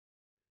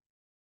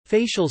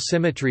Facial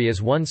symmetry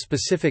is one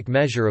specific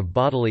measure of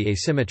bodily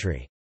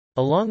asymmetry.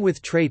 Along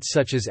with traits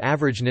such as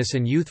averageness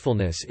and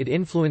youthfulness, it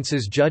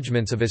influences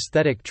judgments of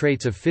aesthetic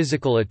traits of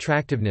physical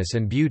attractiveness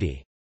and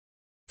beauty.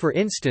 For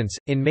instance,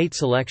 in mate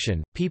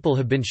selection, people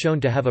have been shown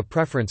to have a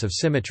preference of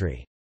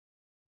symmetry.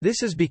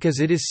 This is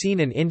because it is seen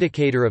an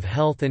indicator of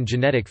health and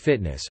genetic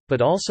fitness,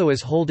 but also as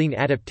holding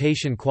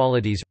adaptation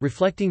qualities,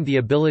 reflecting the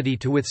ability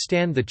to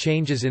withstand the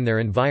changes in their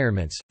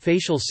environments.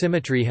 Facial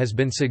symmetry has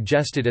been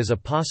suggested as a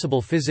possible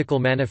physical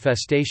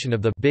manifestation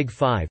of the Big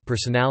Five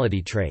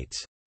personality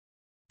traits.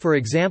 For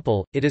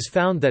example, it is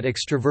found that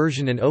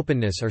extroversion and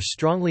openness are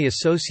strongly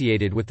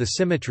associated with the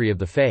symmetry of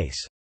the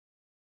face.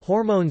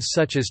 Hormones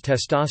such as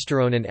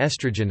testosterone and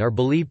estrogen are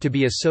believed to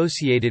be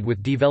associated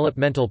with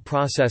developmental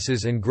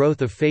processes and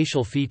growth of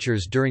facial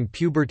features during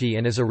puberty,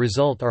 and as a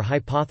result are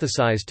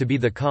hypothesized to be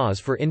the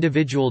cause for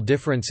individual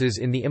differences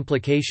in the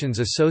implications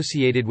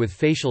associated with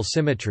facial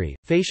symmetry.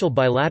 Facial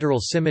bilateral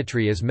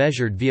symmetry is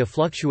measured via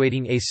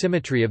fluctuating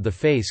asymmetry of the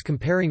face,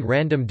 comparing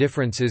random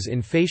differences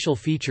in facial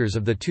features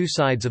of the two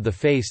sides of the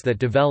face that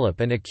develop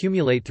and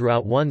accumulate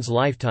throughout one's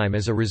lifetime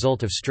as a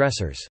result of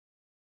stressors.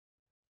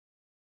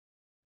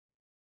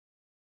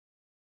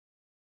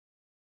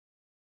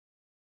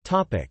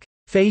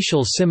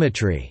 Facial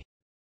symmetry.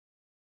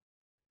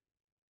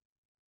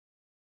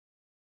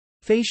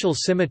 Facial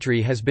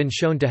symmetry has been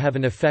shown to have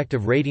an effect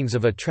of ratings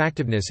of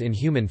attractiveness in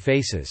human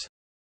faces.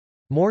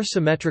 More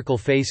symmetrical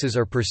faces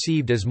are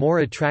perceived as more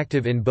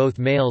attractive in both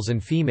males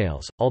and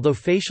females, although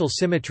facial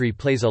symmetry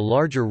plays a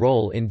larger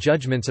role in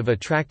judgments of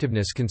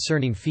attractiveness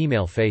concerning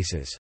female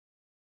faces.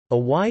 A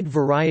wide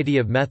variety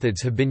of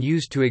methods have been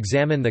used to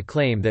examine the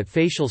claim that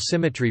facial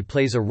symmetry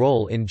plays a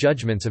role in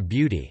judgments of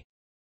beauty.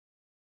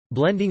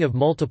 Blending of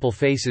multiple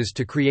faces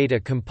to create a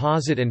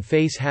composite and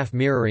face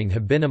half-mirroring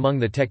have been among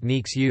the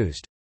techniques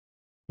used.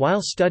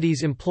 While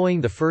studies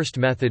employing the first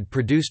method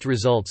produced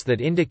results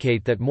that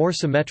indicate that more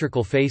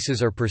symmetrical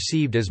faces are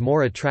perceived as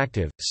more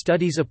attractive,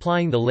 studies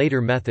applying the later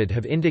method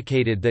have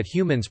indicated that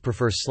humans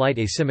prefer slight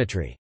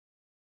asymmetry.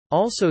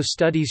 Also,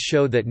 studies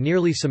show that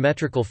nearly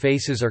symmetrical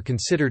faces are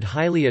considered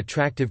highly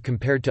attractive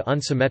compared to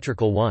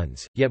unsymmetrical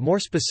ones, yet more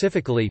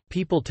specifically,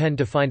 people tend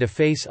to find a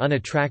face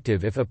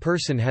unattractive if a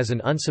person has an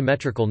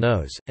unsymmetrical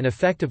nose. An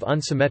effect of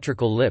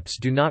unsymmetrical lips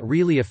do not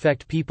really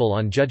affect people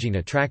on judging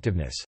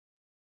attractiveness.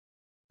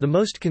 The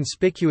most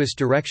conspicuous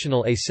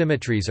directional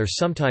asymmetries are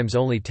sometimes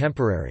only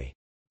temporary.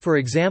 For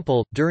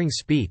example, during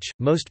speech,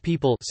 most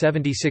people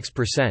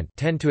 76%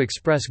 tend to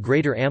express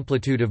greater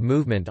amplitude of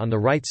movement on the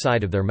right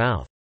side of their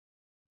mouth.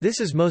 This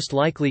is most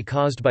likely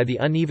caused by the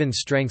uneven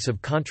strengths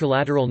of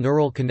contralateral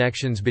neural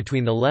connections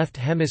between the left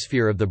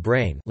hemisphere of the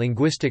brain,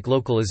 linguistic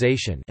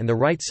localization, and the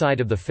right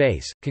side of the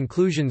face.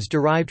 Conclusions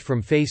derived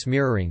from face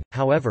mirroring,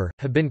 however,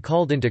 have been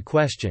called into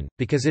question,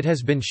 because it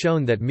has been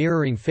shown that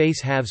mirroring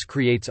face halves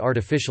creates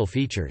artificial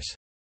features.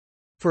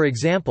 For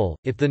example,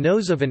 if the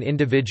nose of an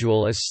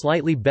individual is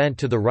slightly bent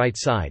to the right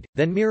side,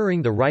 then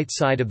mirroring the right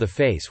side of the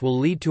face will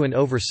lead to an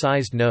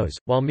oversized nose,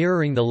 while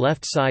mirroring the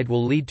left side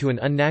will lead to an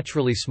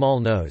unnaturally small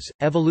nose.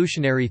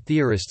 Evolutionary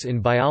theorists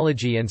in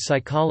biology and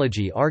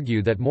psychology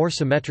argue that more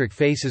symmetric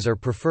faces are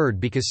preferred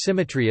because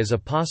symmetry is a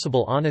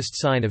possible honest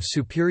sign of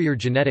superior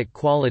genetic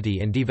quality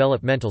and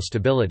developmental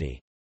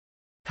stability.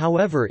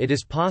 However, it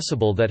is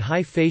possible that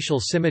high facial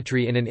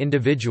symmetry in an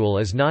individual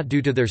is not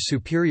due to their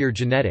superior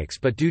genetics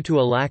but due to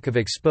a lack of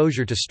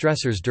exposure to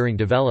stressors during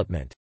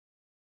development.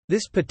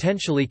 This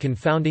potentially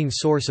confounding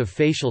source of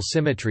facial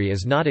symmetry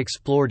is not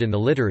explored in the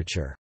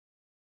literature.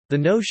 The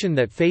notion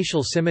that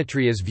facial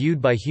symmetry is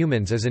viewed by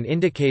humans as an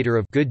indicator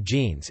of good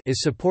genes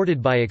is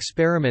supported by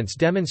experiments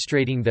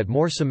demonstrating that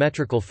more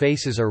symmetrical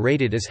faces are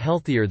rated as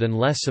healthier than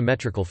less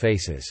symmetrical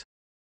faces.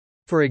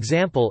 For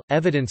example,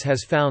 evidence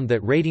has found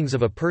that ratings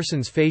of a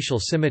person's facial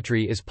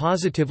symmetry is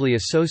positively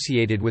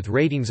associated with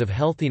ratings of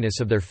healthiness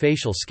of their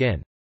facial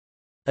skin.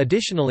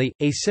 Additionally,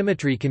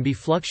 asymmetry can be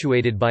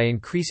fluctuated by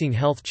increasing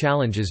health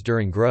challenges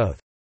during growth.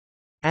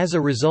 As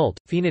a result,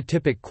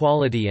 phenotypic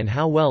quality and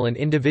how well an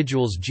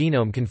individual's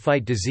genome can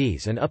fight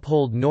disease and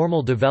uphold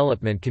normal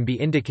development can be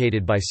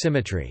indicated by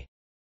symmetry.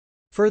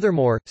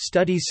 Furthermore,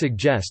 studies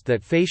suggest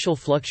that facial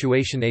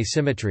fluctuation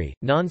asymmetry,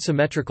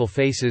 non-symmetrical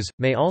faces,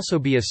 may also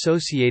be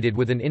associated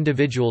with an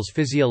individual's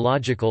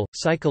physiological,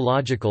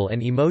 psychological,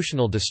 and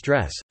emotional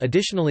distress.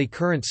 Additionally,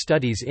 current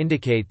studies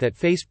indicate that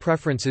face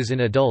preferences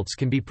in adults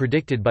can be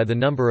predicted by the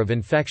number of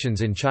infections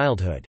in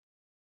childhood.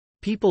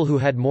 People who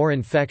had more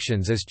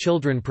infections as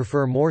children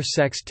prefer more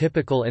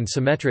sex-typical and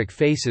symmetric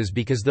faces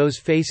because those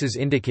faces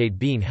indicate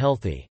being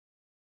healthy.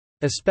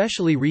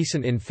 Especially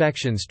recent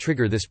infections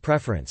trigger this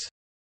preference.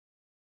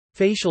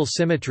 Facial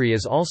symmetry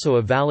is also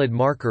a valid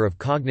marker of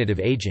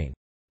cognitive aging.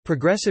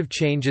 Progressive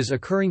changes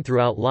occurring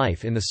throughout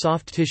life in the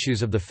soft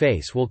tissues of the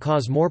face will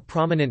cause more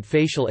prominent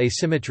facial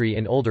asymmetry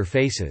in older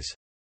faces.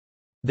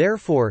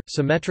 Therefore,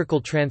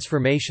 symmetrical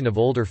transformation of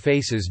older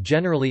faces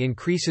generally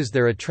increases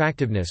their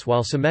attractiveness,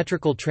 while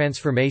symmetrical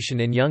transformation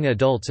in young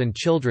adults and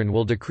children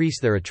will decrease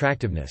their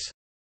attractiveness.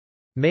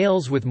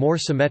 Males with more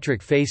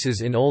symmetric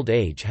faces in old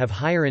age have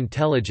higher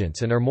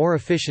intelligence and are more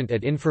efficient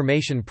at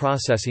information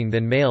processing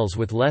than males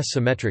with less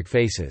symmetric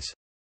faces.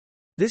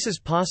 This is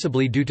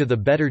possibly due to the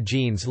better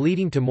genes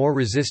leading to more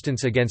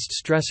resistance against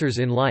stressors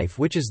in life,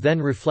 which is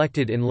then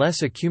reflected in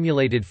less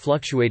accumulated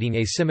fluctuating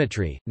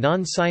asymmetry.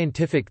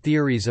 Non-scientific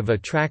theories of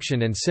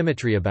attraction and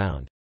symmetry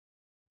abound.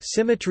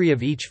 Symmetry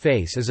of each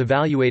face is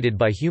evaluated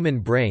by human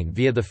brain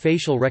via the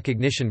facial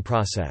recognition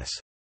process.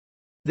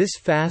 This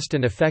fast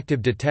and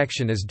effective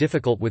detection is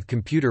difficult with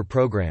computer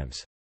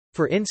programs.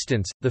 For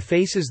instance, the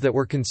faces that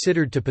were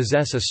considered to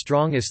possess a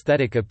strong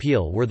aesthetic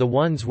appeal were the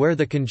ones where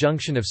the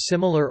conjunction of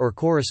similar or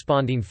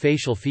corresponding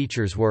facial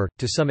features were,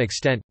 to some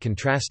extent,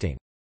 contrasting.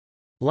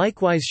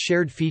 Likewise,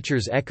 shared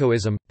features,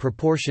 echoism,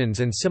 proportions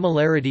and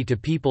similarity to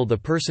people the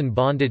person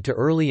bonded to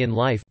early in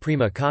life,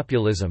 prima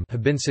copulism,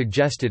 have been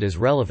suggested as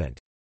relevant.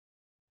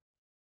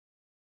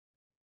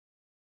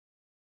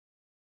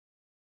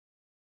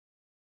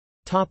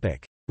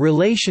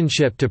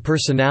 Relationship to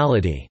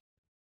personality.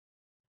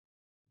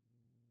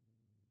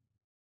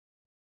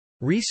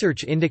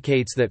 Research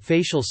indicates that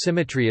facial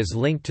symmetry is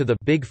linked to the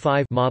Big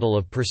Five model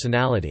of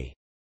personality.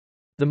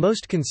 The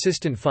most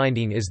consistent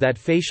finding is that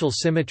facial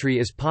symmetry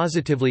is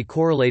positively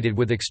correlated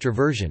with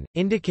extroversion,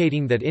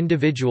 indicating that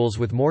individuals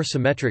with more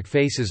symmetric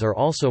faces are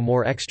also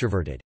more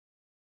extroverted.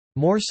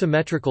 More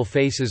symmetrical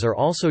faces are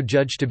also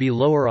judged to be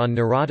lower on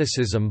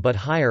neuroticism but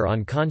higher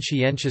on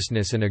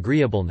conscientiousness and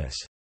agreeableness.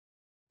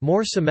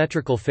 More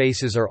symmetrical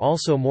faces are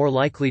also more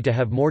likely to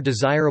have more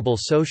desirable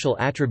social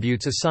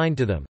attributes assigned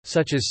to them,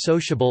 such as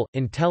sociable,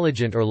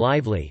 intelligent or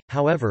lively.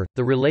 However,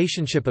 the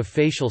relationship of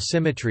facial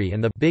symmetry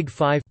and the Big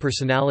Five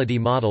personality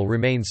model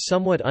remains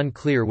somewhat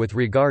unclear with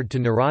regard to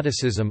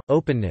neuroticism,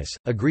 openness,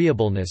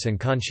 agreeableness and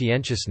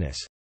conscientiousness.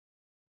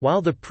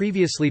 While the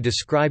previously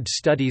described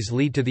studies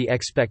lead to the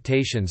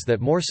expectations that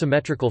more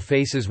symmetrical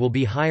faces will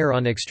be higher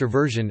on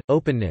extroversion,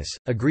 openness,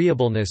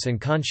 agreeableness and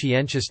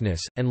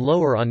conscientiousness, and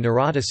lower on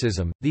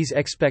neuroticism, these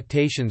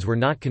expectations were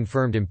not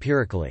confirmed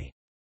empirically.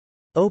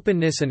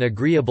 Openness and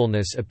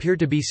agreeableness appear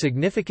to be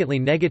significantly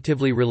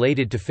negatively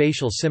related to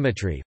facial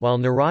symmetry, while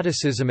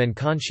neuroticism and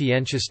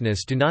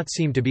conscientiousness do not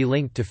seem to be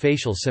linked to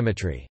facial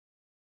symmetry.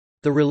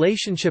 The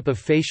relationship of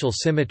facial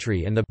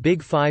symmetry and the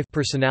Big Five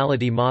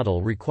personality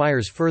model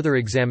requires further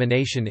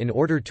examination in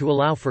order to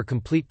allow for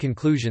complete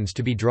conclusions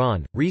to be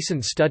drawn.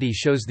 Recent study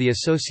shows the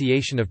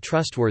association of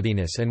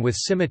trustworthiness and with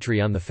symmetry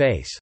on the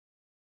face.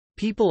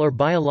 People are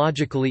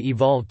biologically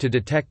evolved to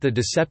detect the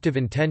deceptive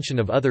intention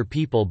of other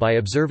people by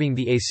observing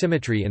the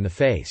asymmetry in the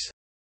face.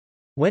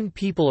 When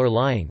people are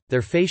lying,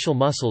 their facial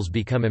muscles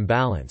become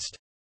imbalanced.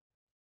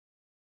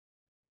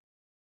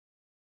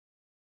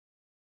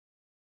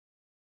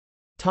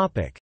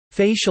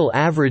 Facial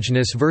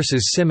averageness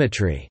versus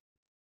symmetry.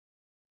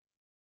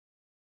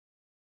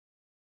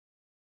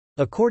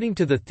 According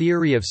to the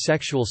theory of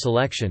sexual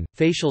selection,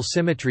 facial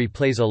symmetry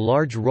plays a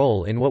large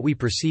role in what we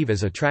perceive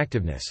as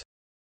attractiveness.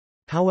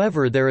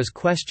 However, there is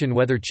question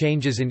whether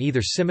changes in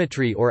either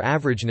symmetry or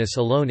averageness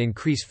alone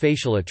increase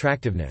facial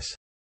attractiveness.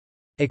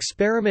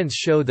 Experiments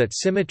show that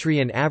symmetry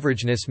and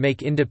averageness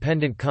make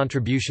independent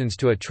contributions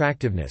to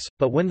attractiveness,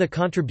 but when the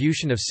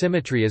contribution of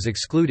symmetry is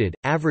excluded,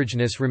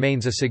 averageness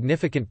remains a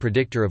significant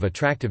predictor of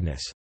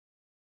attractiveness.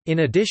 In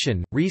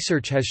addition,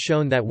 research has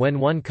shown that when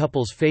one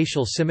couples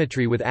facial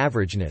symmetry with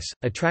averageness,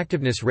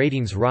 attractiveness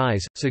ratings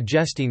rise,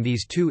 suggesting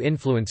these two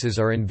influences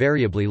are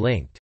invariably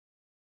linked.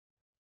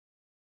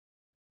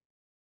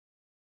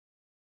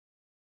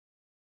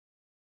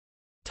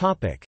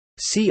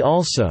 See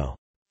also: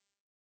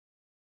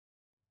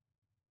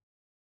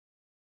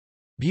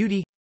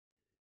 beauty,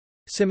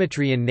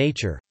 symmetry in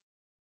nature,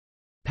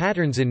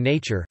 patterns in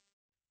nature,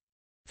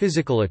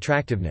 physical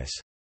attractiveness.